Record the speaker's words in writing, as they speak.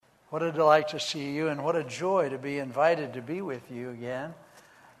What a delight to see you, and what a joy to be invited to be with you again.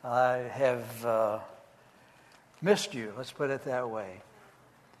 I have missed you, let's put it that way.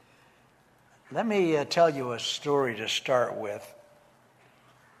 Let me tell you a story to start with.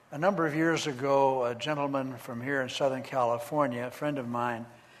 A number of years ago, a gentleman from here in Southern California, a friend of mine,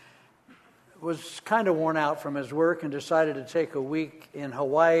 was kind of worn out from his work and decided to take a week in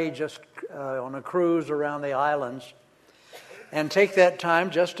Hawaii, just on a cruise around the islands, and take that time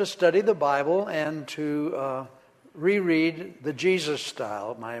just to study the Bible and to reread the Jesus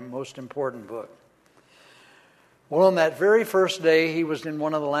Style, my most important book. Well, on that very first day, he was in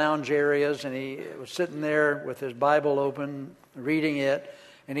one of the lounge areas, and he was sitting there with his Bible open, reading it,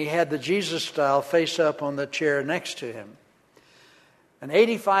 and he had the Jesus Style face up on the chair next to him. An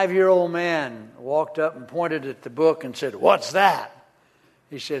 85-year-old man walked up and pointed at the book and said, "What's that?"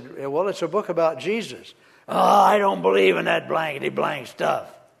 He said, "Well, it's a book about Jesus." "Oh, I don't believe in that blankety blank stuff."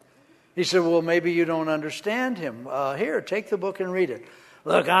 He said, "Well, maybe you don't understand him. Here, take the book and read it."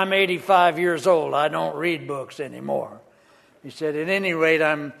 "Look, I'm 85 years old. I don't read books anymore." He said, "At any rate,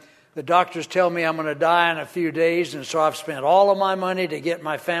 the doctors tell me I'm going to die in a few days, and so I've spent all of my money to get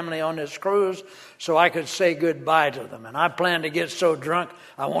my family on this cruise so I could say goodbye to them. And I plan to get so drunk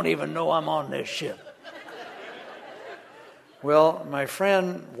I won't even know I'm on this ship." Well, my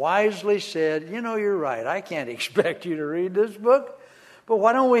friend wisely said, "You're right. I can't expect you to read this book, but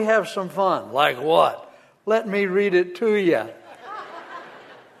why don't we have some fun?" "Like what?" "Let me read it to you."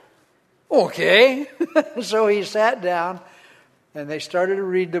 Okay. So he sat down, and they started to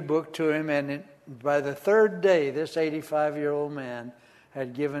read the book to him, and by the third day, this 85-year-old man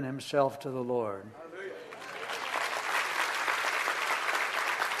had given himself to the Lord.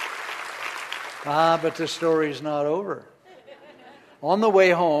 But the story's not over. On the way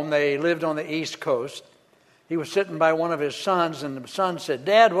home, they lived on the East Coast. He was sitting by one of his sons, and the son said,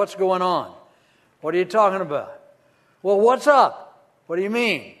 "Dad, what's going on?" "What are you talking about?" "Well, what's up?" "What do you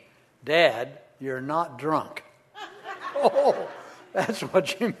mean?" "Dad, you're not drunk." "Oh, that's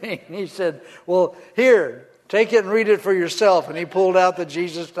what you mean." He said, "Well, here, take it and read it for yourself." And he pulled out the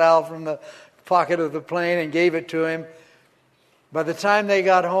Jesus Style from the pocket of the plane and gave it to him. By the time they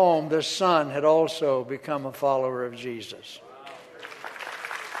got home, the son had also become a follower of Jesus.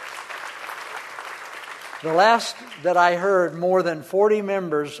 The last that I heard, more than 40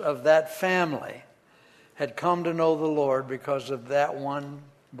 members of that family had come to know the Lord because of that one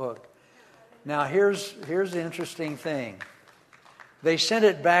book. Now, here's the interesting thing. They sent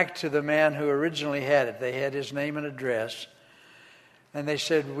it back to the man who originally had it. They had his name and address. And they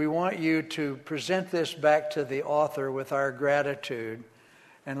said, "We want you to present this back to the author with our gratitude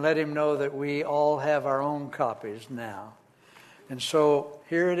and let him know that we all have our own copies now." And so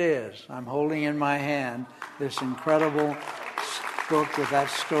here it is. I'm holding in my hand this incredible book with that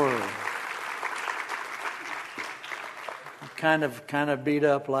story. Kind of beat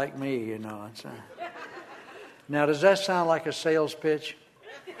up like me, Now, does that sound like a sales pitch?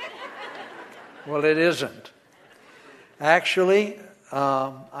 Well, it isn't. Actually,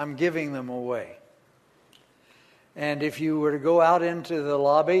 I'm giving them away. And if you were to go out into the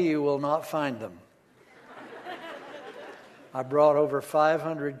lobby, you will not find them. I brought over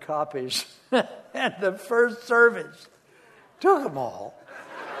 500 copies at the first service. Took them all.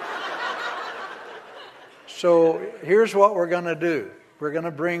 So here's what we're going to do. We're going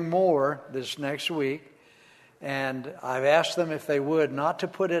to bring more this next week. And I've asked them if they would not to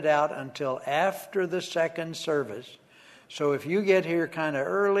put it out until after the second service. So if you get here kind of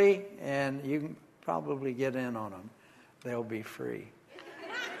early, and you can probably get in on them, they'll be free.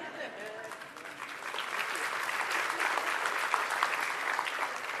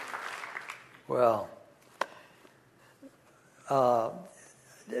 Well,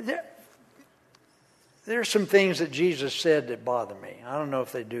 there are some things that Jesus said that bother me. I don't know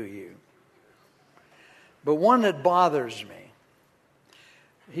if they do you. But one that bothers me.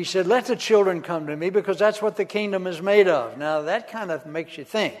 He said, "Let the children come to me because that's what the kingdom is made of." Now, that kind of makes you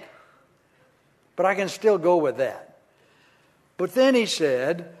think. But I can still go with that. But then he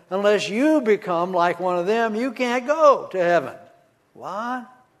said, "Unless you become like one of them, you can't go to heaven." What?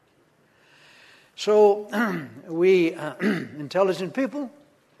 So we intelligent people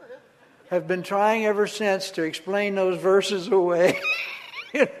have been trying ever since to explain those verses away.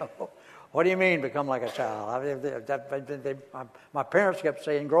 What do you mean, become like a child? My parents kept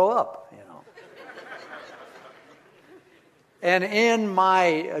saying, grow up, And in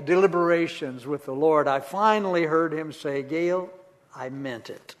my deliberations with the Lord, I finally heard him say, "Gail, I meant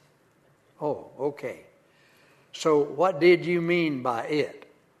it." "Oh, okay. So what did you mean by it?"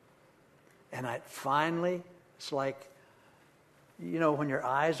 And it's like, when your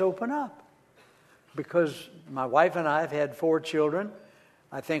eyes open up. Because my wife and I have had 4 children.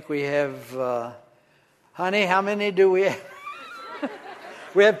 I think we have, honey, how many do we have?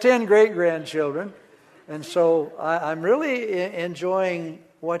 We have 10 great-grandchildren. And so I'm really enjoying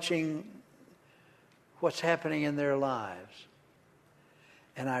watching what's happening in their lives.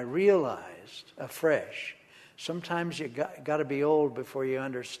 And I realized afresh, sometimes you got to be old before you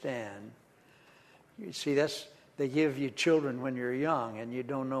understand. You see, they give you children when you're young and you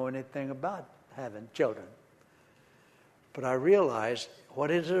don't know anything about having children. But I realized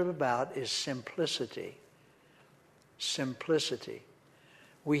what it is about is simplicity. Simplicity.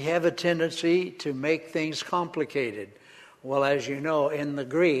 We have a tendency to make things complicated. Well, as you know, in the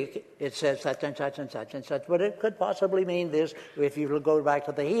Greek, it says such and such and such and such, but it could possibly mean this if you go back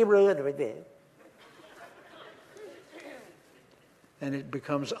to the Hebrew and everything. And it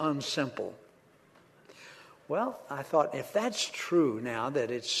becomes unsimple. Well, I thought, if that's true now,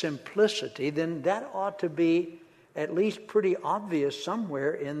 that it's simplicity, then that ought to be at least pretty obvious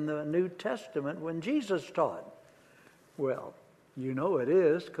somewhere in the New Testament when Jesus taught. Well, you know it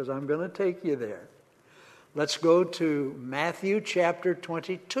is, because I'm going to take you there. Let's go to Matthew chapter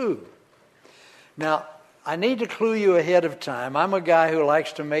 22. Now, I need to clue you ahead of time. I'm a guy who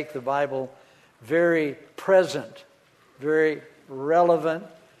likes to make the Bible very present, very relevant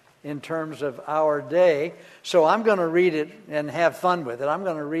in terms of our day. So I'm going to read it and have fun with it. I'm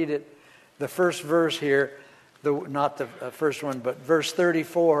going to read it, the first verse here, not the first one, but verse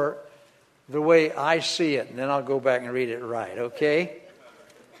 34, the way I see it. And then I'll go back and read it right, okay?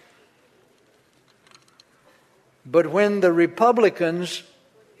 But when the Republicans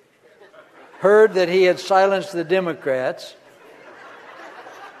heard that he had silenced the Democrats,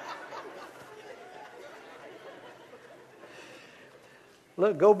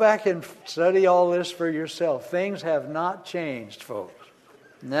 look, go back and study all this for yourself. Things have not changed, folks.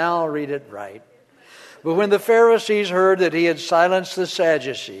 Now I'll read it right. But when the Pharisees heard that he had silenced the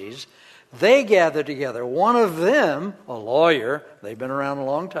Sadducees, they gathered together. One of them, a lawyer, they've been around a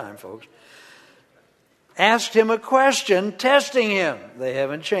long time, folks, asked him a question, testing him. They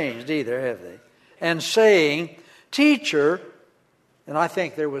haven't changed either, have they? And saying, "Teacher," and I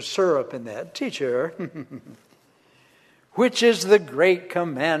think there was syrup in that, "Teacher, which is the great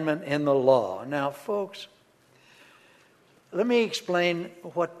commandment in the law?" Now, folks, let me explain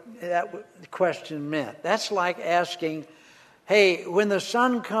what that question meant. That's like asking, hey, when the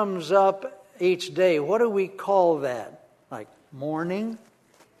sun comes up each day, what do we call that? Like morning?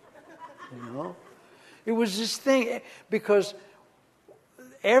 You know? It was this thing, because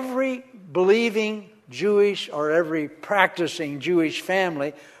every believing Jewish or every practicing Jewish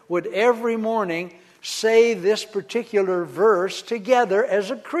family would every morning say this particular verse together as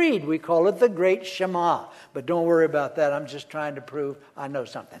a creed. We call it the Great Shema. But don't worry about that. I'm just trying to prove I know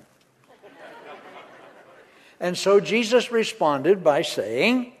something. And so Jesus responded by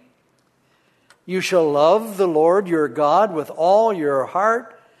saying, "You shall love the Lord your God with all your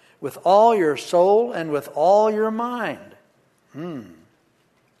heart, with all your soul, and with all your mind."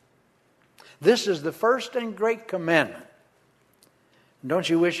 This is the first and great commandment. Don't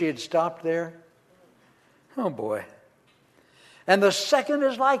you wish he had stopped there? Oh boy. And the second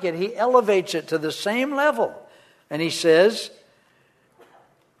is like it. He elevates it to the same level. And he says,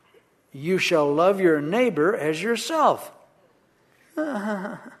 "You shall love your neighbor as yourself."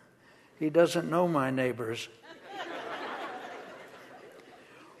 He doesn't know my neighbors.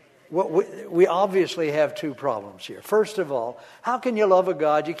 We obviously have 2 problems here. First of all, how can you love a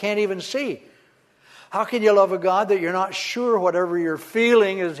God you can't even see? How can you love a God that you're not sure whatever you're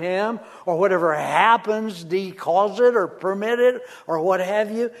feeling is Him, or whatever happens, do He cause it or permit it, or what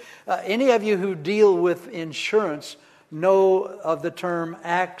have you? Any of you who deal with insurance know of the term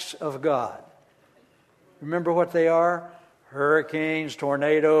acts of God. Remember what they are? Hurricanes,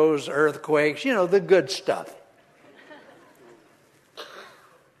 tornadoes, earthquakes, the good stuff.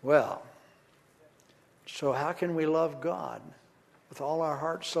 Well, so how can we love God with all our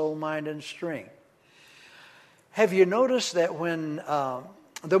heart, soul, mind, and strength? Have you noticed that when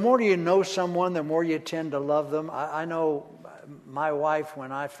the more you know someone, the more you tend to love them? I know my wife,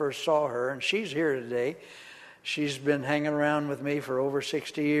 when I first saw her, and she's here today, she's been hanging around with me for over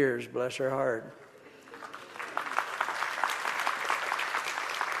 60 years, bless her heart.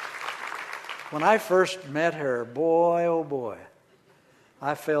 When I first met her, boy, oh boy,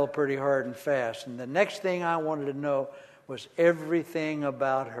 I fell pretty hard and fast. And the next thing I wanted to know was everything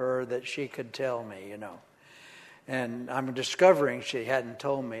about her that she could tell me, And I'm discovering she hadn't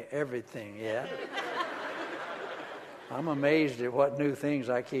told me everything yet. I'm amazed at what new things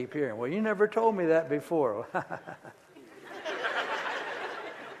I keep hearing. Well, you never told me that before.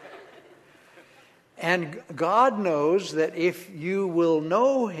 And God knows that if you will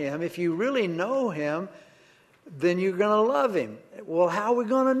know Him, if you really know Him, then you're going to love Him. Well, how are we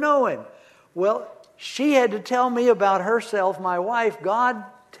going to know Him? Well, she had to tell me about herself, my wife. God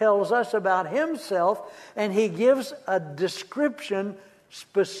tells us about Himself, and He gives a description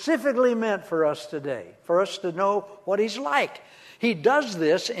specifically meant for us today, for us to know what He's like. He does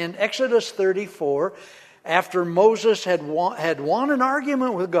this in Exodus 34 after Moses had won an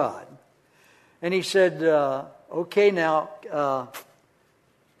argument with God. And he said, okay, now,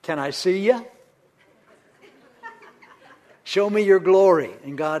 can I see you? Show me your glory.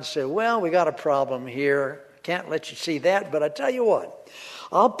 And God said, well, we got a problem here. Can't let you see that, but I tell you what.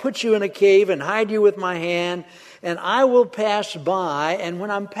 I'll put you in a cave and hide you with my hand, and I will pass by. And when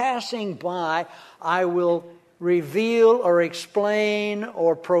I'm passing by, I will reveal or explain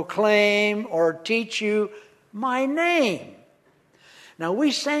or proclaim or teach you my name. Now,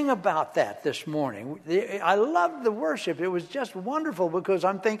 we sang about that this morning. I loved the worship. It was just wonderful because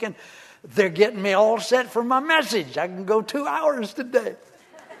I'm thinking, they're getting me all set for my message. I can go 2 hours today.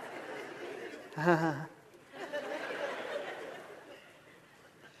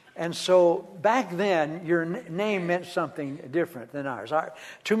 And so back then, your name meant something different than ours.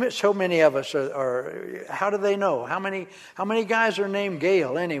 So many of us are. How do they know? How many guys are named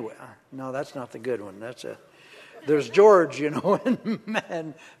Gail anyway? No, that's not the good one. There's George, and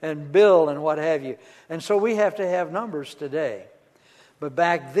Bill and what have you. And so we have to have numbers today. But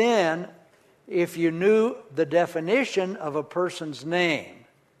back then, if you knew the definition of a person's name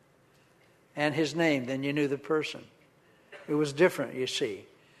and his name, then you knew the person. It was different, you see.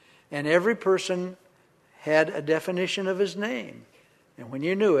 And every person had a definition of his name. And when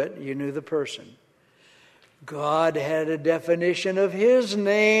you knew it, you knew the person. God had a definition of His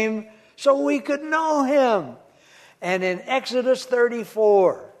name so we could know Him. And in Exodus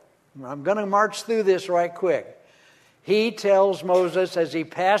 34, I'm going to march through this right quick. He tells Moses as he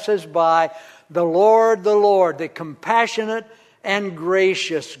passes by, the Lord, the compassionate and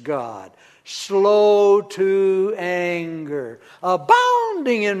gracious God, slow to anger,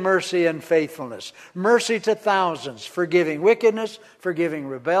 abounding in mercy and faithfulness, mercy to thousands, forgiving wickedness, forgiving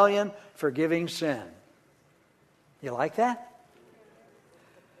rebellion, forgiving sin. You like that?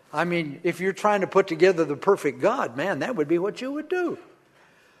 I mean, if you're trying to put together the perfect God, man, that would be what you would do.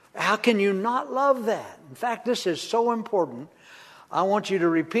 How can you not love that? In fact, this is so important. I want you to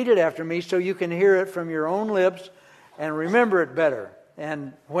repeat it after me so you can hear it from your own lips and remember it better.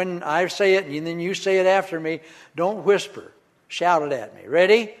 And when I say it and then you say it after me, don't whisper. Shout it at me.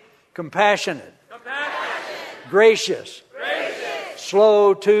 Ready? Compassionate. Gracious.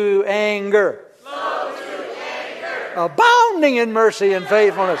 Slow to anger. Abounding in mercy and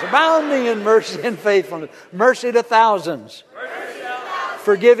faithfulness. Abounding in mercy and faithfulness. Mercy to thousands.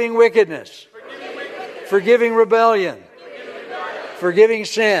 Forgiving wickedness. Forgiving rebellion. Forgiving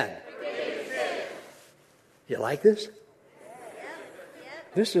sin. You like this?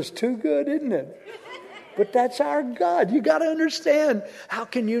 This is too good, isn't it? But that's our God. You got to understand. How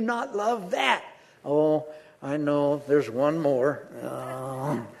can you not love that? Oh, I know. There's one more.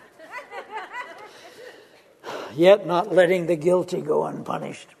 Yet not letting the guilty go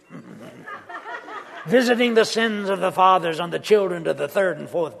unpunished. Visiting the sins of the fathers on the children to the third and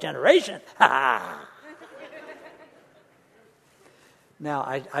fourth generation. Now,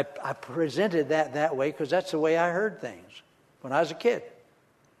 I presented that way because that's the way I heard things when I was a kid.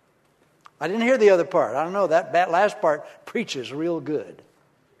 I didn't hear the other part. I don't know, that last part preaches real good.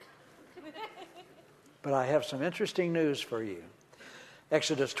 But I have some interesting news for you.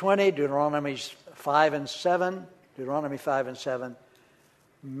 Exodus 20, Deuteronomy 5 and 7,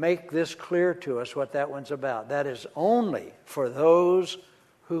 make this clear to us what that one's about. That is only for those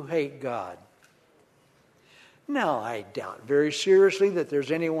who hate God. Now, I doubt very seriously that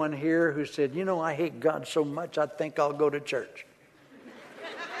there's anyone here who said, I hate God so much I think I'll go to church.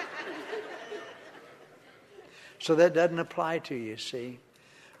 So that doesn't apply to you, see.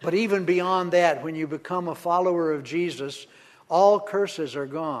 But even beyond that, when you become a follower of Jesus, all curses are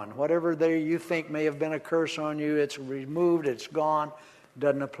gone. Whatever you think may have been a curse on you, it's removed, it's gone,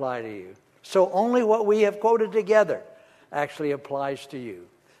 doesn't apply to you. So only what we have quoted together actually applies to you.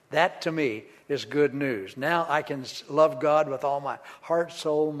 That, to me, is good news. Now I can love God with all my heart,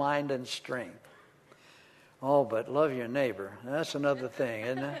 soul, mind, and strength. Oh, but love your neighbor. That's another thing,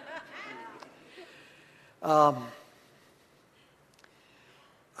 isn't it?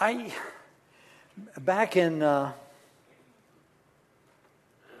 Back in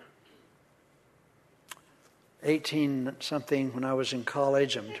 18-something, when I was in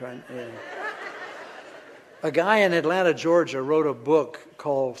college, a guy in Atlanta, Georgia, wrote a book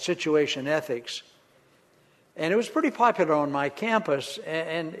called Situation Ethics. And it was pretty popular on my campus,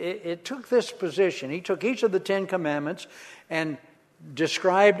 and it took this position. He took each of the 10 commandments and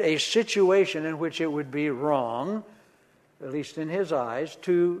described a situation in which it would be wrong, at least in his eyes,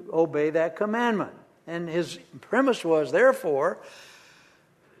 to obey that commandment. And his premise was, therefore,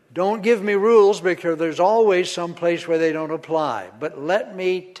 don't give me rules because there's always some place where they don't apply. But let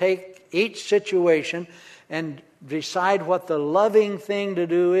me take each situation and decide what the loving thing to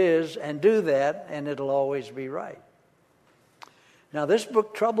do is and do that, and it'll always be right. Now, this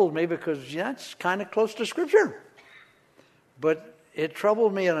book troubled me because it's kind of close to Scripture. But it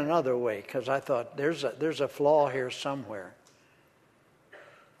troubled me in another way because I thought there's a flaw here somewhere.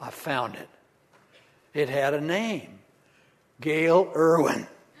 I found it. It had a name. Gail Irwin.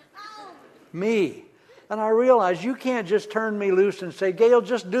 Me. And I realized you can't just turn me loose and say, Gail,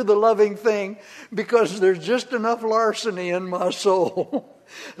 just do the loving thing, because there's just enough larceny in my soul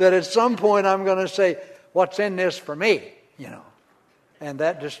that at some point I'm going to say, what's in this for me? And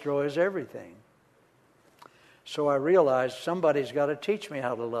that destroys everything. So I realized somebody's got to teach me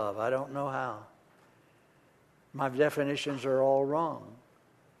how to love. I don't know how. My definitions are all wrong.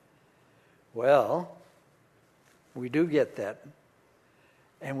 Well, we do get that.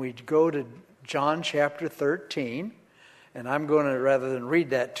 And we go to John chapter 13, and I'm going to, rather than read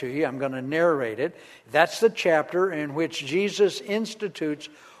that to you, I'm going to narrate it. That's the chapter in which Jesus institutes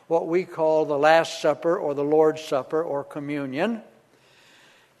what we call the Last Supper or the Lord's Supper or communion.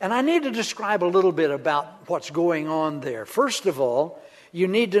 And I need to describe a little bit about what's going on there. First of all, you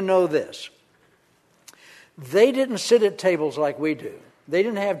need to know this. They didn't sit at tables like we do. They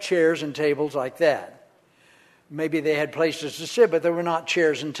didn't have chairs and tables like that. Maybe they had places to sit, but there were not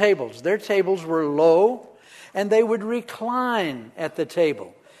chairs and tables. Their tables were low, and they would recline at the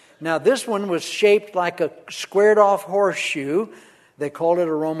table. Now, this one was shaped like a squared-off horseshoe. They called it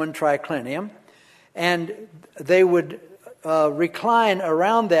a Roman triclinium. And they would recline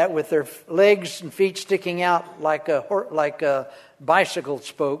around that with their legs and feet sticking out like a bicycle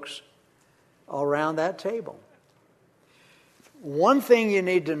spokes around that table. One thing you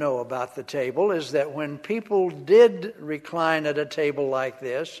need to know about the table is that when people did recline at a table like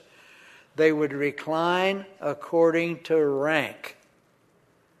this, they would recline according to rank.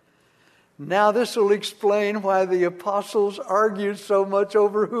 Now this will explain why the apostles argued so much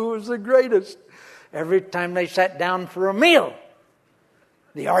over who was the greatest. Every time they sat down for a meal,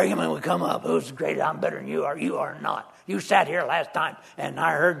 the argument would come up, who's greater, I'm better than you, or you are not. You sat here last time, and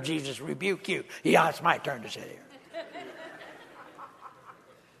I heard Jesus rebuke you. Yeah, it's my turn to sit here.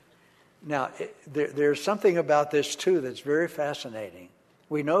 Now, there's something about this, too, that's very fascinating.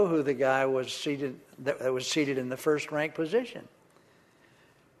 We know who the guy was seated that was seated in the first rank position.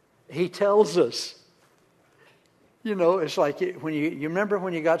 He tells us. It's like when you remember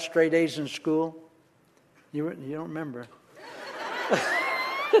when you got straight A's in school? You don't remember.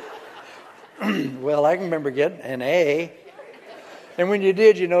 Well, I can remember getting an A. And when you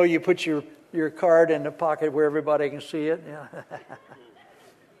did, you put your card in the pocket where everybody can see it. Yeah.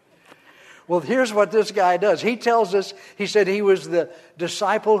 Well, here's what this guy does. He tells us, he said he was the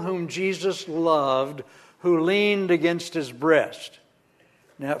disciple whom Jesus loved, who leaned against his breast.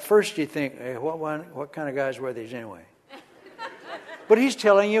 Now, at first you think, hey, what kind of guys were these anyway? But he's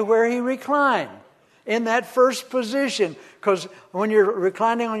telling you where he reclined, in that first position. Because when you're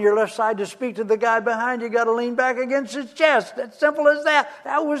reclining on your left side to speak to the guy behind you, got to lean back against his chest. That's simple as that.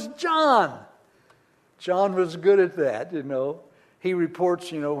 That was John. John was good at that, He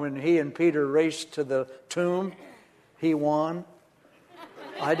reports, when he and Peter raced to the tomb, he won.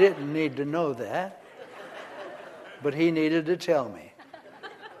 I didn't need to know that, but he needed to tell me.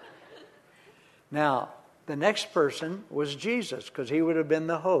 Now, the next person was Jesus, because he would have been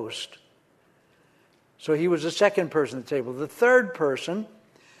the host. So he was the second person at the table. The third person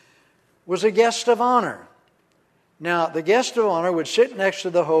was a guest of honor. Now, the guest of honor would sit next to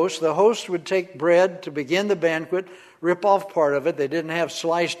the host. The host would take bread to begin the banquet, rip off part of it. They didn't have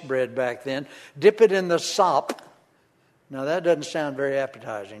sliced bread back then. Dip it in the sop. Now, that doesn't sound very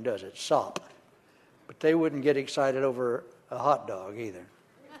appetizing, does it? Sop. But they wouldn't get excited over a hot dog either.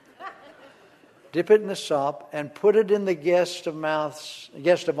 Dip it in the sop and put it in the guest of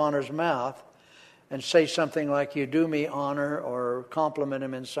honor's mouth and say something like, you do me honor, or compliment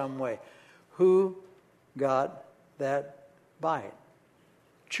him in some way. Who got that bite?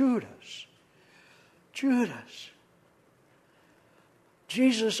 Judas.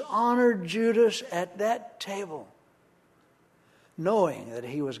 Jesus honored Judas at that table, knowing that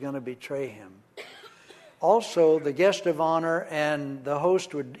he was going to betray him. Also, the guest of honor and the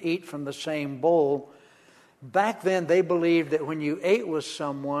host would eat from the same bowl, Back then, they believed that when you ate with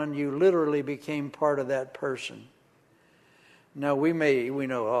someone, you literally became part of that person. Now, we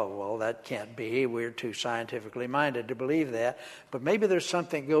know, oh, well, that can't be. We're too scientifically minded to believe that. But maybe there's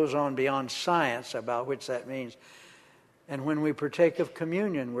something that goes on beyond science about which that means. And when we partake of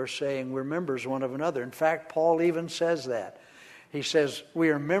communion, we're saying we're members one of another. In fact, Paul even says that. He says we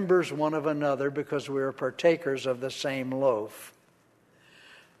are members one of another because we are partakers of the same loaf.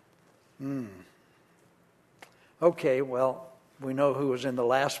 Okay, well, we know who was in the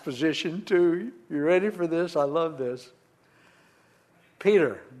last position too. You ready for this? I love this.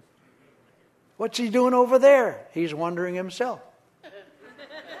 Peter. What's he doing over there? He's wondering himself.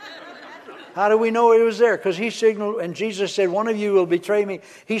 How do we know he was there? Because he signaled, and Jesus said, one of you will betray me.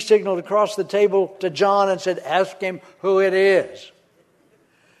 He signaled across the table to John and said, ask him who it is.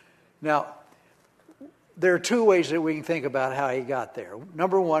 Now, there are two ways that we can think about how he got there.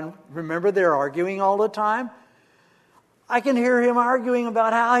 Number one, remember they're arguing all the time? I can hear him arguing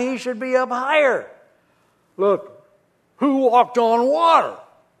about how he should be up higher. Look, who walked on water?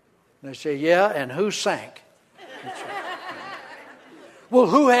 And they say, yeah, and who sank? Well,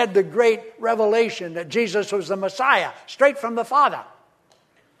 who had the great revelation that Jesus was the Messiah, straight from the Father?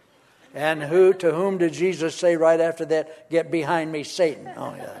 And to whom did Jesus say right after that, get behind me, Satan?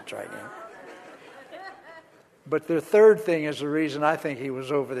 Oh, yeah, that's right. Yeah. But the third thing is the reason I think he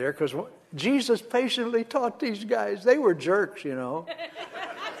was over there, because Jesus patiently taught these guys. They were jerks, you know.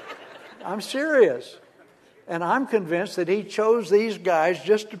 I'm serious. And I'm convinced that he chose these guys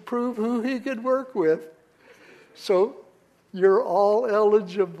just to prove who he could work with. So, you're all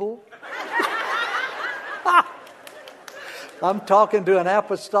eligible. I'm talking to an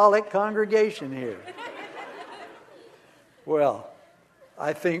apostolic congregation here. Well,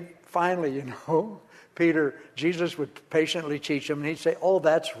 I think finally, Jesus would patiently teach them, and he'd say, oh,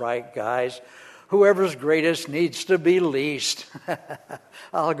 that's right, guys. Whoever's greatest needs to be least.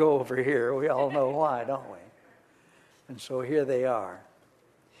 I'll go over here. We all know why, don't we? And so here they are.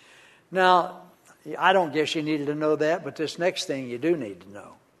 Now, I don't guess you needed to know that, but this next thing you do need to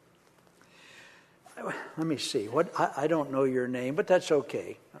know. Let me see. I don't know your name, but that's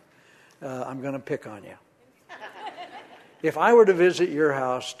okay. I'm going to pick on you. If I were to visit your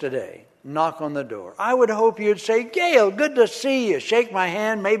house today, knock on the door, I would hope you'd say, Gail, good to see you. Shake my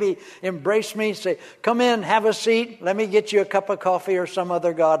hand, maybe embrace me, say, come in, have a seat. Let me get you a cup of coffee or some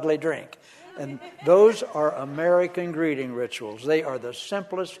other godly drink. And those are American greeting rituals. They are the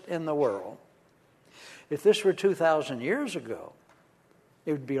simplest in the world. If this were 2,000 years ago,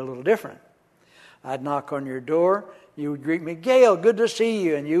 it would be a little different. I'd knock on your door. You would greet me, Gail, good to see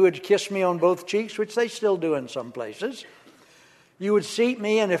you. And you would kiss me on both cheeks, which they still do in some places. You would seat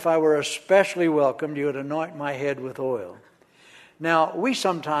me, and if I were especially welcomed, you would anoint my head with oil. Now, we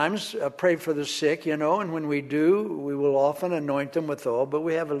sometimes pray for the sick, and when we do, we will often anoint them with oil, but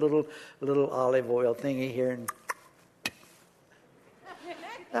we have a little olive oil thingy here, and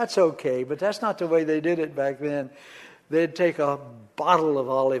that's okay, but that's not the way they did it back then. They'd take a bottle of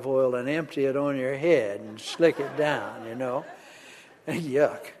olive oil and empty it on your head and slick it down, and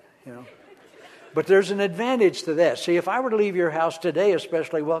yuck, But there's an advantage to that. See, if I were to leave your house today,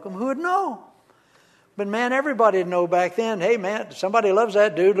 especially welcome, who would know? But man, everybody would know back then, hey man, somebody loves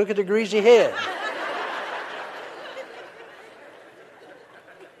that dude, look at the greasy head.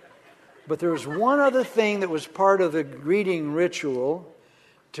 But there was one other thing that was part of the greeting ritual,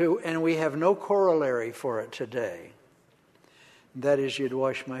 and we have no corollary for it today. That is, you'd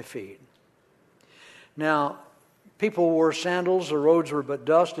wash my feet. Now, people wore sandals, the roads were but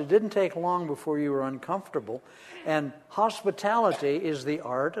dust. It didn't take long before you were uncomfortable. And hospitality is the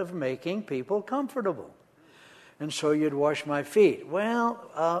art of making people comfortable. And so you'd wash my feet. Well,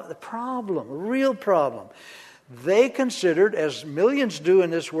 the real problem, they considered, as millions do in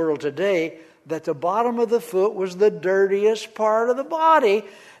this world today, that the bottom of the foot was the dirtiest part of the body.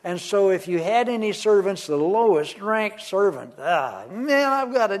 And so if you had any servants, the lowest ranked servant,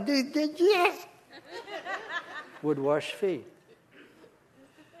 I've got to do this, would wash feet.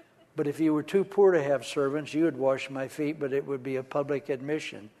 But if you were too poor to have servants, you would wash my feet, but it would be a public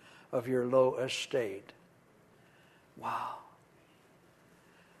admission of your low estate. Wow.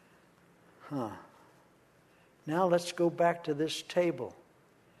 Now let's go back to this table.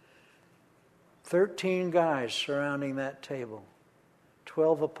 13 guys surrounding that table.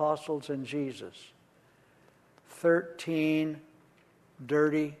 12 apostles and Jesus. 13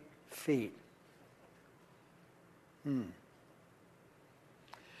 dirty feet.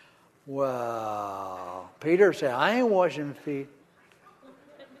 Wow. Peter said, I ain't washing feet.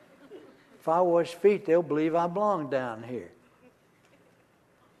 If I wash feet, they'll believe I belong down here.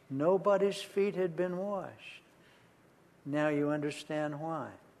 Nobody's feet had been washed. Now you understand why.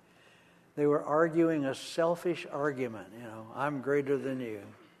 They were arguing a selfish argument. I'm greater than you.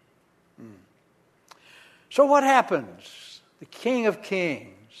 So what happens? The King of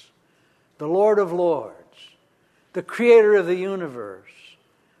Kings, the Lord of Lords, the Creator of the universe,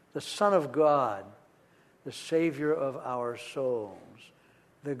 the Son of God, the Savior of our souls,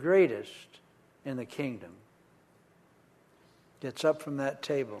 the greatest in the kingdom, gets up from that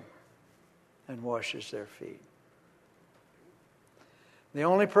table and washes their feet. The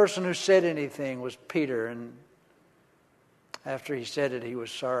only person who said anything was Peter, and after he said it, he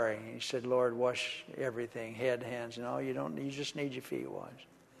was sorry. He said, Lord, wash everything, head, hands. No, you don't. You just need your feet washed.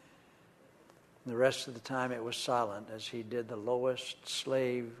 And the rest of the time it was silent as he did the lowest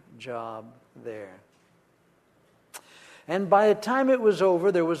slave job there. And by the time it was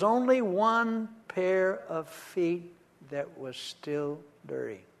over, there was only one pair of feet that was still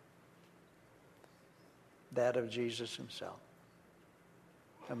dirty. That of Jesus himself.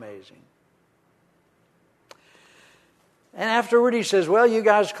 Amazing. And afterward he says, well, you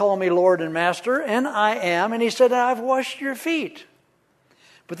guys call me Lord and Master, and I am. And he said, I've washed your feet.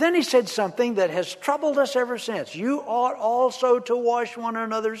 But then he said something that has troubled us ever since. You ought also to wash one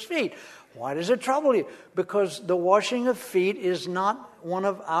another's feet. Why does it trouble you? Because the washing of feet is not one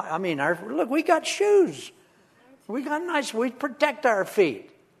of our, look, we got shoes. We protect our feet.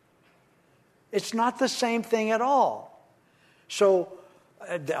 It's not the same thing at all. So,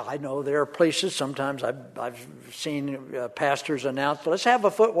 I know there are places, sometimes I've seen pastors announce, let's have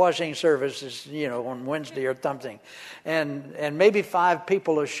a foot washing service, on Wednesday or something. And maybe 5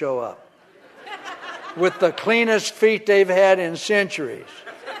 people will show up with the cleanest feet they've had in centuries.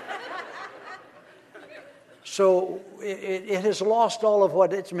 So it has lost all of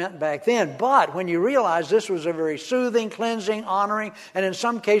what it's meant back then. But when you realize this was a very soothing, cleansing, honoring, and in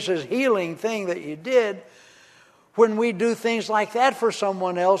some cases healing thing that you did, when we do things like that for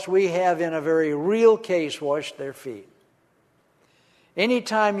someone else, we have in a very real case washed their feet.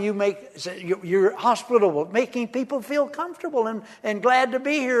 Anytime you're hospitable, making people feel comfortable and glad to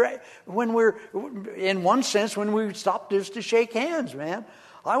be here when we're, in one sense, when we stopped just to shake hands, man.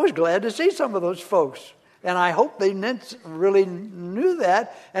 I was glad to see some of those folks. And I hope they really knew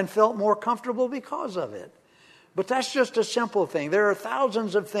that and felt more comfortable because of it. But that's just a simple thing. There are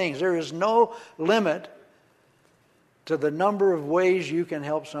thousands of things. There is no limit to the number of ways you can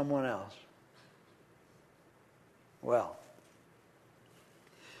help someone else. Well,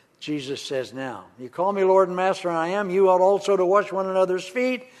 Jesus says now, you call me Lord and Master, and I am. You ought also to wash one another's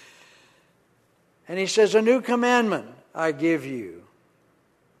feet. And he says, a new commandment I give you.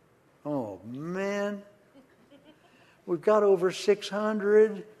 Oh, man. We've got over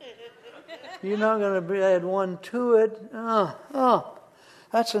 600. You're not going to add one to it.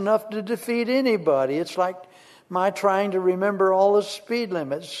 That's enough to defeat anybody. It's like my trying to remember all the speed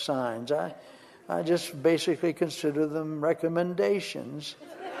limit signs. I just basically consider them recommendations.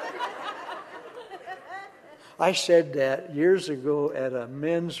 I said that years ago at a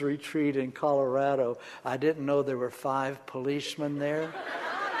men's retreat in Colorado. I didn't know there were 5 policemen there.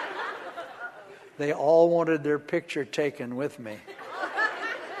 They all wanted their picture taken with me.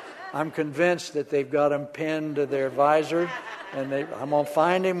 I'm convinced that they've got him pinned to their visor, and I'm going to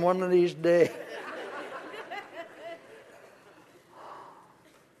find him one of these days.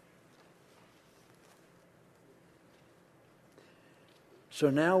 So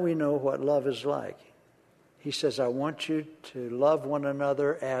now we know what love is like. He says, I want you to love one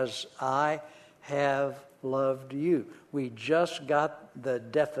another as I have loved you. We just got the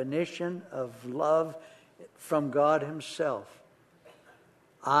definition of love from God himself.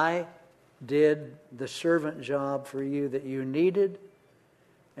 I did the servant job for you that you needed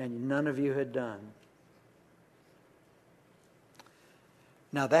and none of you had done.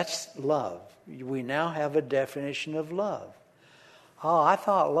 Now that's love. We now have a definition of love. Oh, I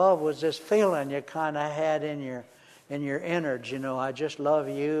thought love was this feeling you kind of had in your innards. I just love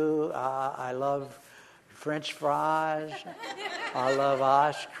you. I love French fries. I love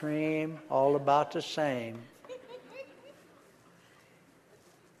ice cream. All about the same.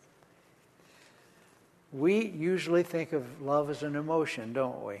 We usually think of love as an emotion,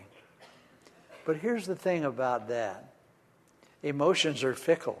 don't we? But here's the thing about that. Emotions are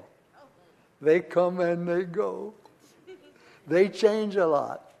fickle. They come and they go. They change a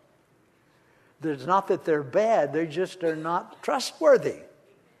lot. It's not that they're bad, they just are not trustworthy.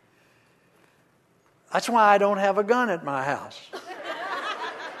 That's why I don't have a gun at my house.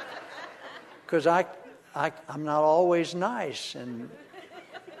 Because I'm not always nice. And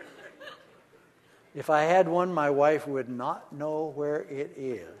If I had one, my wife would not know where it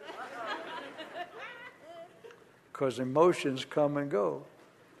is. Because emotions come and go.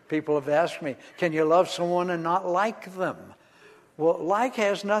 People have asked me, can you love someone and not like them? Well, like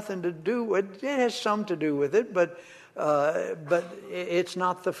has nothing to do with it. It has some to do with it, but it's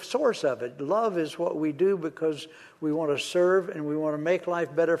not the source of it. Love is what we do because we want to serve and we want to make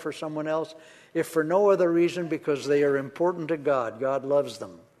life better for someone else, if for no other reason, because they are important to God. God loves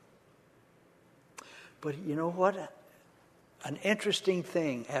them. But you know what? An interesting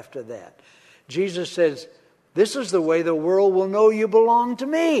thing after that. Jesus says, this is the way the world will know you belong to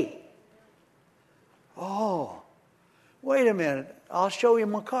me. Oh, wait a minute. I'll show you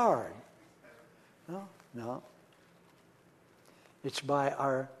my card. No. It's by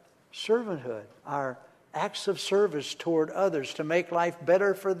our servanthood, our acts of service toward others to make life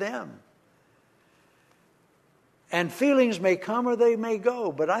better for them. And feelings may come or they may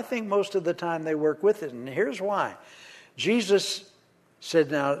go, but I think most of the time they work with it. And here's why. Jesus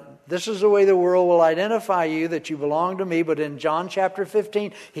said, now, this is the way the world will identify you, that you belong to me. But in John chapter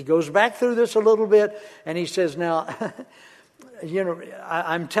 15, he goes back through this a little bit, and he says, now,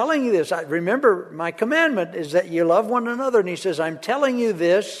 I'm telling you this. Remember, my commandment is that you love one another. And he says, I'm telling you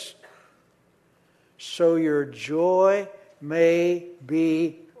this so your joy may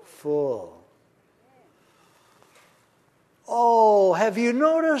be full. Oh, have you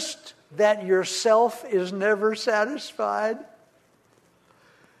noticed that yourself is never satisfied?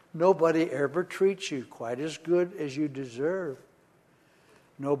 Nobody ever treats you quite as good as you deserve.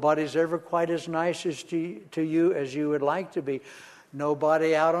 Nobody's ever quite as nice to you as you would like to be.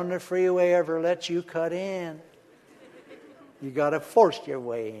 Nobody out on the freeway ever lets you cut in. You got to force your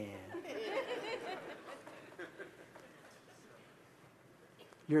way in.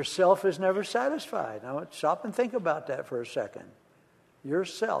 Yourself is never satisfied. Now stop and think about that for a second.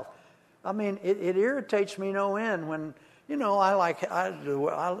 Yourself. I mean, it irritates me no end when, I like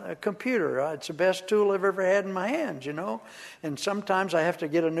a computer. It's the best tool I've ever had in my hands, And sometimes I have to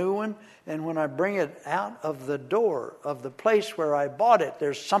get a new one. And when I bring it out of the door of the place where I bought it,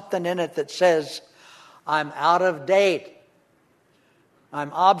 there's something in it that says, I'm out of date.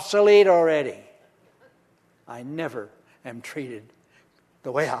 I'm obsolete already. I never am treated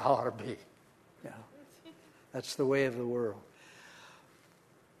the way I ought to be. That's the way of the world.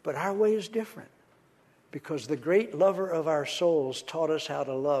 But our way is different. Because the great lover of our souls taught us how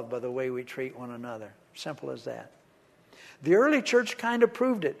to love by the way we treat one another. Simple as that. The early church kind of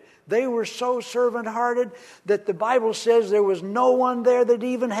proved it. They were so servant-hearted that the Bible says there was no one there that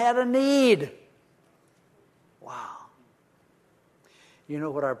even had a need. Wow. You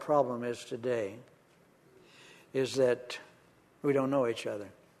know what our problem is today? Is that we don't know each other.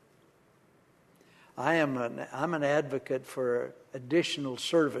 I'm an advocate for additional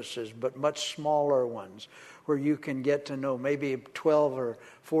services, but much smaller ones, where you can get to know, maybe 12 or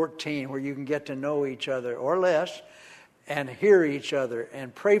 14, where you can get to know each other, or less, and hear each other,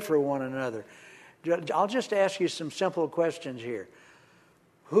 and pray for one another. I'll just ask you some simple questions here.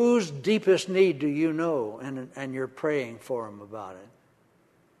 Whose deepest need do you know, and you're praying for them about it?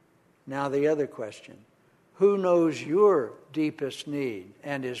 Now the other question. Who knows your deepest need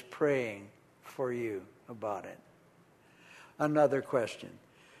and is praying for you about it? Another question.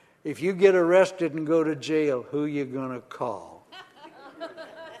 If you get arrested and go to jail, who are you going to call?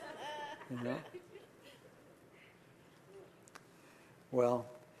 Well,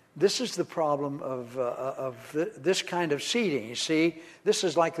 this is the problem of this kind of seating. You see, this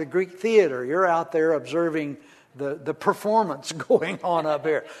is like the Greek theater. You're out there observing the performance going on up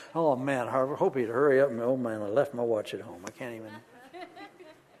here. Oh, man, I hope he'd hurry up. Oh, man, I left my watch at home. I can't even...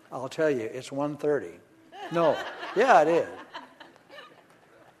 I'll tell you, it's 1:30. No. Yeah, it is.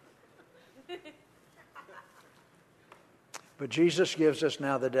 But Jesus gives us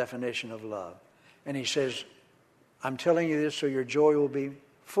now the definition of love. And he says, I'm telling you this so your joy will be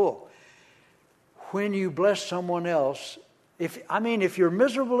full. When you bless someone else, if you're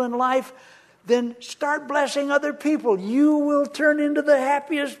miserable in life, then start blessing other people. You will turn into the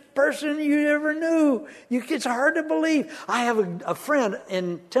happiest person you ever knew. It's hard to believe. I have a friend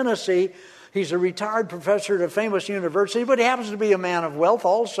in Tennessee. He's a retired professor at a famous university, but he happens to be a man of wealth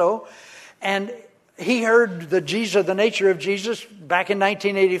also. And he heard the nature of Jesus back in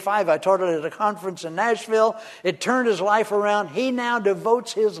 1985. I taught it at a conference in Nashville. It turned his life around. He now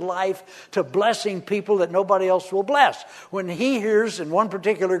devotes his life to blessing people that nobody else will bless. When he hears, and one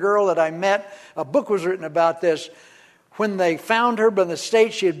particular girl that I met, a book was written about this. When they found her by the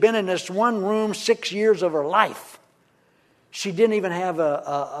state, she had been in this one room 6 years of her life. She didn't even have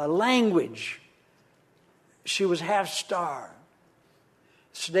a language. She was half starved.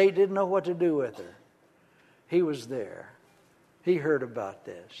 The state didn't know what to do with her. He was there. He heard about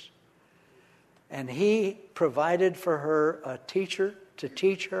this. And he provided for her a teacher to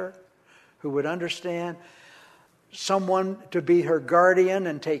teach her who would understand, someone to be her guardian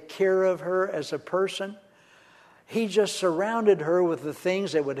and take care of her as a person. He just surrounded her with the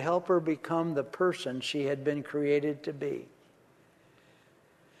things that would help her become the person she had been created to be.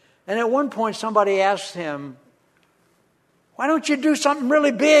 And at one point somebody asked him, why don't you do something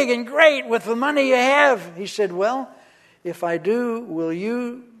really big and great with the money you have? He said, well, if I do, will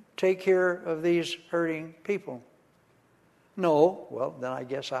you take care of these hurting people? No. Well, then I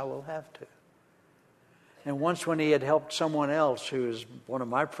guess I will have to. And once when he had helped someone else who is one of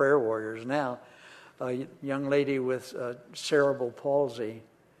my prayer warriors now, a young lady with cerebral palsy,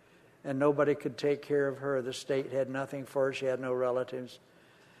 and nobody could take care of her. The state had nothing for her. She had no relatives.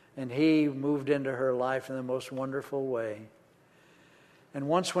 And he moved into her life in the most wonderful way. And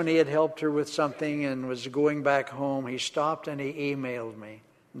once when he had helped her with something and was going back home, he stopped and he emailed me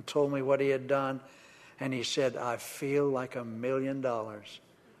and told me what he had done. And he said, I feel like $1 million.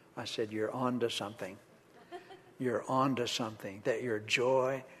 I said, you're on to something. You're on to something, that your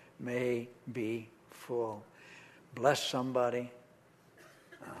joy may be full. Bless somebody.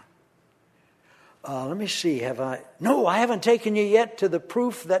 Let me see. No, I haven't taken you yet to the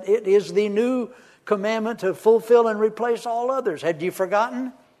proof that it is the new commandment to fulfill and replace all others. Had you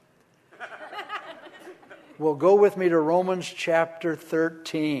forgotten? Well, go with me to Romans chapter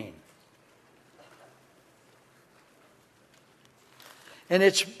 13. And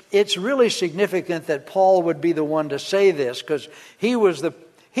it's really significant that Paul would be the one to say this, because he was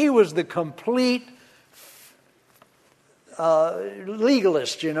the complete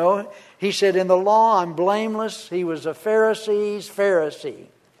legalist, you know. He said, in the law I'm blameless. He was a Pharisee's Pharisee.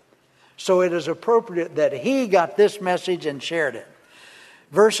 So it is appropriate that he got this message and shared it.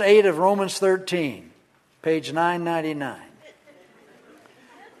 Verse 8 of Romans 13, page 999.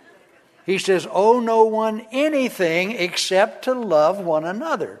 He says, owe no one anything except to love one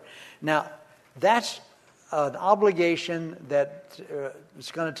another. Now, that's an obligation that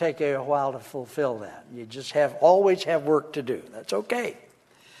it's going to take a while to fulfill that. You just always have work to do. That's okay.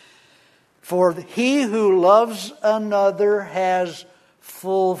 For he who loves another has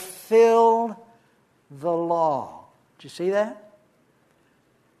fulfilled the law. Did you see that?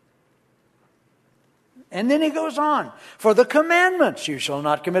 And then he goes on. For the commandments, you shall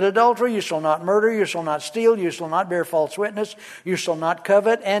not commit adultery, you shall not murder, you shall not steal, you shall not bear false witness, you shall not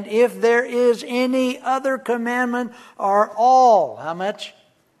covet. And if there is any other commandment, are all, how much?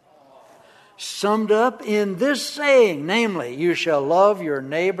 Summed up in this saying, namely, you shall love your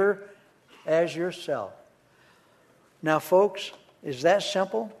neighbor as yourself. Now, folks, is that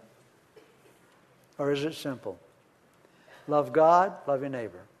simple? Or is it simple? Love God, love your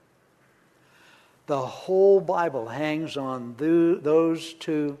neighbor. The whole Bible hangs on those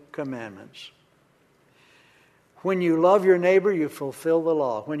two commandments. When you love your neighbor, you fulfill the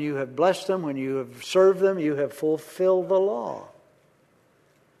law. When you have blessed them, when you have served them, you have fulfilled the law.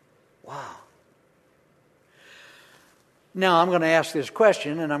 Wow. Now, I'm going to ask this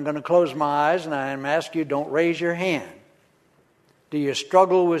question, and I'm going to close my eyes, and I'm going to ask you, don't raise your hand. Do you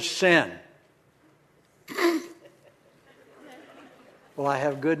struggle with sin? Well, I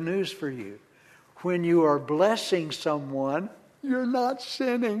have good news for you. When you are blessing someone, you're not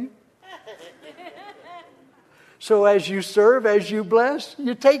sinning. So as you serve, as you bless,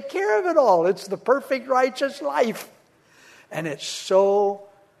 you take care of it all. It's the perfect righteous life. And it's so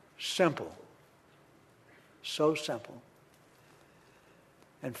simple. So simple.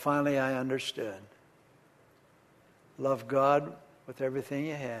 And finally I understood. Love God with everything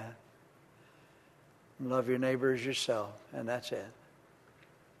you have. And love your neighbor as yourself. And that's it.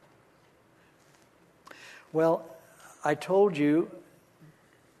 Well, I told you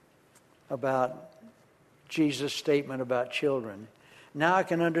about Jesus' statement about children. Now I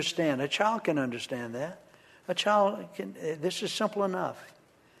can understand. A child can understand that. A child can, this is simple enough.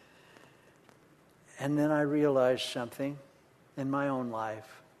 And then I realized something in my own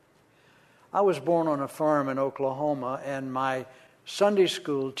life. I was born on a farm in Oklahoma, and my Sunday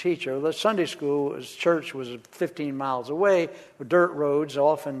school teacher, the Sunday school church was 15 miles away, dirt roads,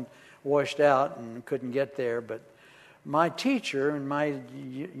 often washed out and couldn't get there. But my teacher in my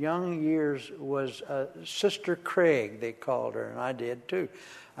young years was Sister Craig, they called her, and I did too.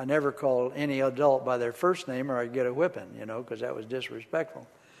 I never called any adult by their first name or I'd get a whipping, because that was disrespectful.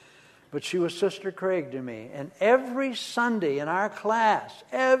 But she was Sister Craig to me. And every Sunday in our class,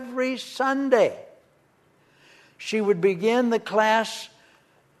 every Sunday, she would begin the class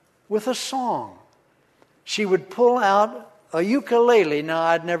with a song. She would pull out a ukulele. Now,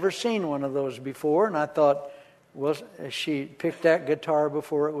 I'd never seen one of those before, and I thought, Well, she picked that guitar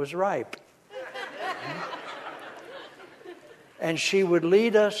before it was ripe. And she would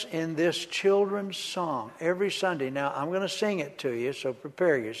lead us in this children's song every Sunday. Now, I'm going to sing it to you, so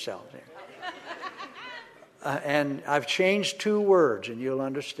prepare yourselves here. And I've changed 2 words, and you'll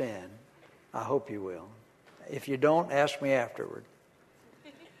understand. I hope you will. If you don't, ask me afterward.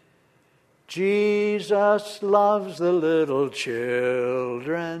 Jesus loves the little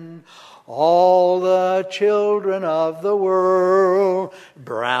children, all the children of the world,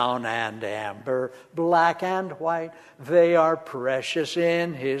 brown and amber, black and white, they are precious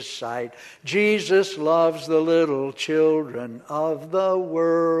in His sight. Jesus loves the little children of the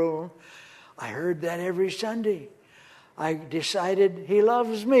world. I heard that every Sunday. I decided He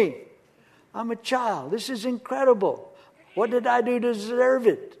loves me. I'm a child. This is incredible. What did I do to deserve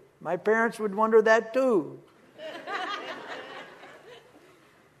it? My parents would wonder that too.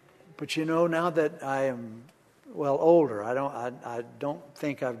 But you know, now that I am, older, I don't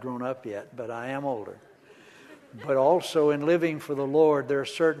think I've grown up yet, but I am older. But also in living for the Lord, there are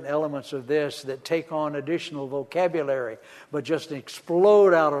certain elements of this that take on additional vocabulary, but just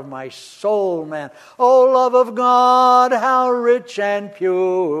explode out of my soul, man. Oh, love of God, how rich and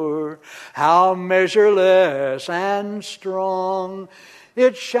pure, how measureless and strong.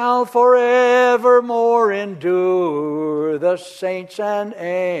 It shall forevermore endure, the saints and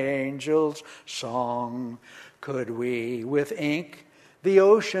angels' song. Could we with ink the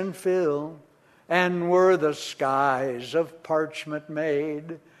ocean fill, and were the skies of parchment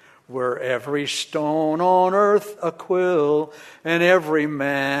made, were every stone on earth a quill, and every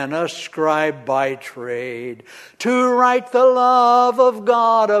man a scribe by trade, to write the love of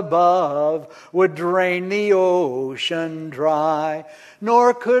God above would drain the ocean dry,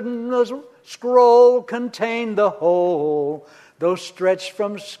 nor couldn't the scroll contain the whole, though stretched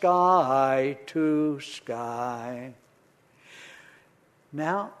from sky to sky.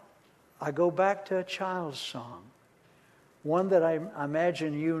 Now, I go back to a child's song, one that I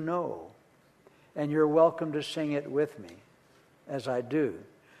imagine you know, and you're welcome to sing it with me, as I do.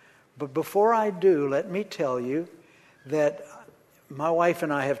 But before I do, let me tell you that my wife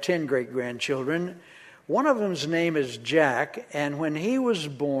and I have 10 great-grandchildren. One of them's name is Jack, and when he was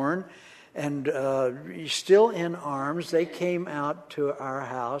born and still in arms, they came out to our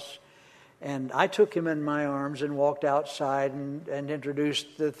house. And I took him in my arms and walked outside and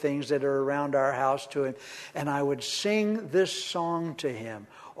introduced the things that are around our house to him. And I would sing this song to him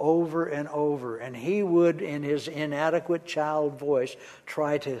over and over. And he would, in his inadequate child voice,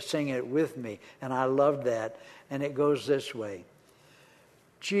 try to sing it with me. And I loved that. And it goes this way.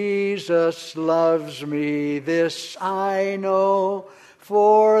 Jesus loves me, this I know,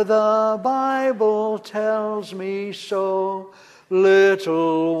 for the Bible tells me so.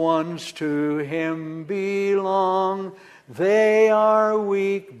 Little ones to Him belong. They are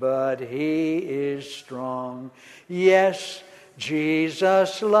weak, but He is strong. Yes,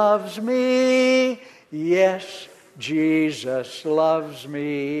 Jesus loves me. Yes, Jesus loves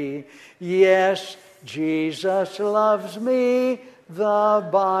me. Yes, Jesus loves me. The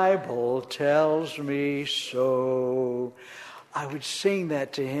Bible tells me so. I would sing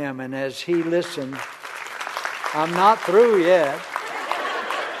that to him, and as he listened, I'm not through yet.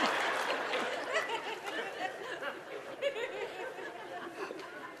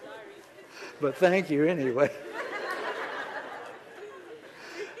 But thank you anyway.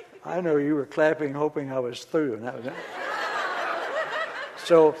 I know you were clapping, hoping I was through. And that was it.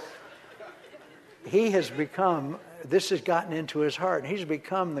 So he has become, this has gotten into his heart. He's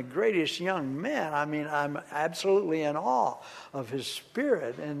become the greatest young man. I mean, I'm absolutely in awe of his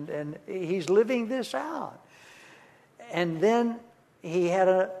spirit. And he's living this out. And then he had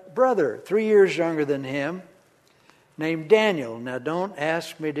a brother, 3 years younger than him, named Daniel. Now, don't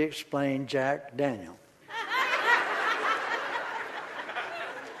ask me to explain Jack Daniel.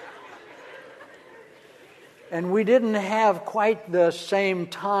 And we didn't have quite the same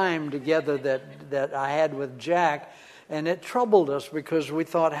time together that I had with Jack. And it troubled us because we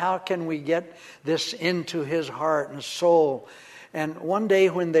thought, how can we get this into his heart and soul? And one day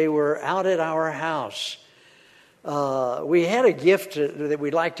when they were out at our house, we had a gift that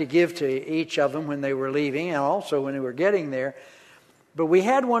we'd like to give to each of them when they were leaving and also when they were getting there. But we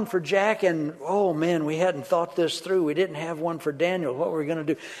had one for Jack, and oh man, we hadn't thought this through. We didn't have one for Daniel. What were we going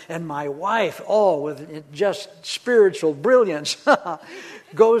to do? And my wife, with just spiritual brilliance,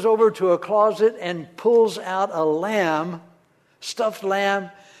 goes over to a closet and pulls out a lamb, stuffed lamb,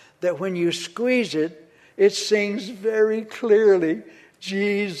 that when you squeeze it, it sings very clearly,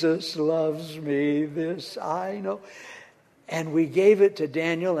 Jesus loves me, this I know. And we gave it to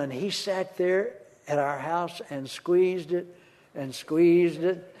Daniel, and he sat there, at our house and squeezed it and squeezed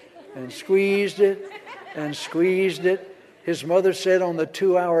it and squeezed it and squeezed it. His mother said on the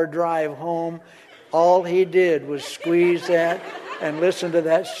 2-hour drive home, all he did was squeeze that and listen to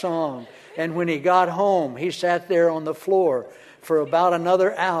that song. And when he got home, he sat there on the floor for about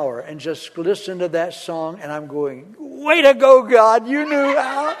another hour and just listened to that song. And I'm going, way to go, God. You knew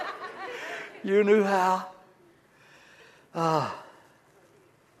how. You knew how.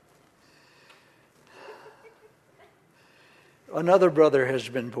 Another brother has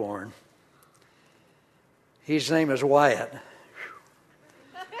been born. His name is Wyatt.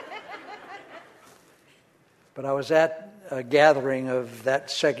 But I was at a gathering of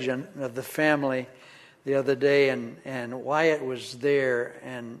that section of the family the other day, and Wyatt was there,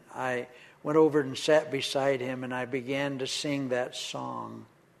 and I went over and sat beside him, and I began to sing that song.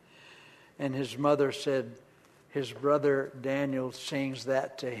 And his mother said, his brother Daniel sings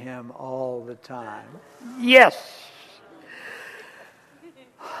that to him all the time. Yes!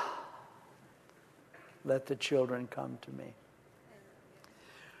 Let the children come to me.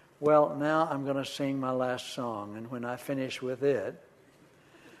 Well, now I'm going to sing my last song, and when I finish with it,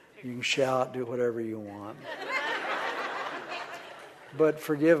 you can shout, do whatever you want. But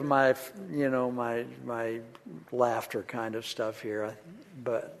forgive my laughter kind of stuff here.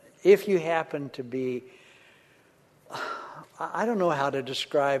 But if you happen to be, I don't know how to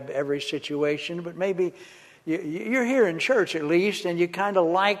describe every situation, but maybe you're here in church at least, and you kind of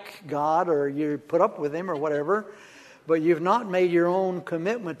like God, or you put up with Him or whatever, but you've not made your own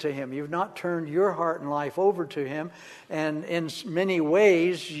commitment to Him. You've not turned your heart and life over to Him. And in many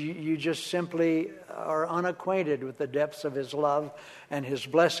ways, you just simply are unacquainted with the depths of His love and His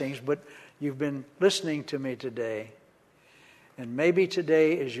blessings. But you've been listening to me today. And maybe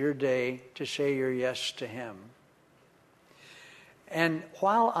today is your day to say your yes to Him. And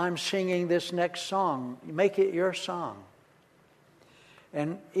while I'm singing this next song, make it your song.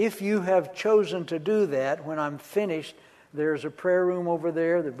 And if you have chosen to do that, when I'm finished, there's a prayer room over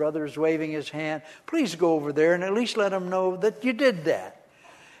there. The brother is waving his hand. Please go over there and at least let them know that you did that.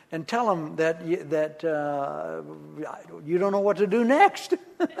 And tell them that you don't know what to do next.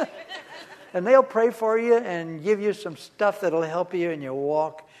 And they'll pray for you and give you some stuff that'll help you in your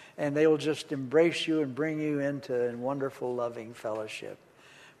walk. And they'll just embrace you and bring you into wonderful, loving fellowship.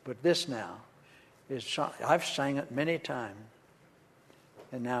 But this now is, I've sang it many times.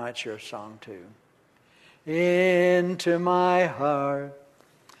 And now it's your song too. Into my heart,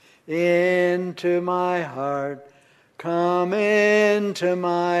 come into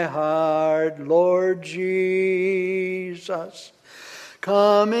my heart, Lord Jesus.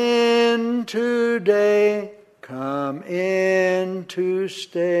 Come in today, come in to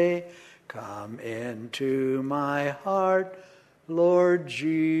stay, come into my heart, Lord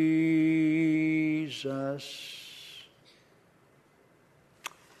Jesus.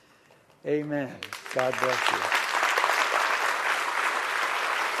 Amen. God bless you.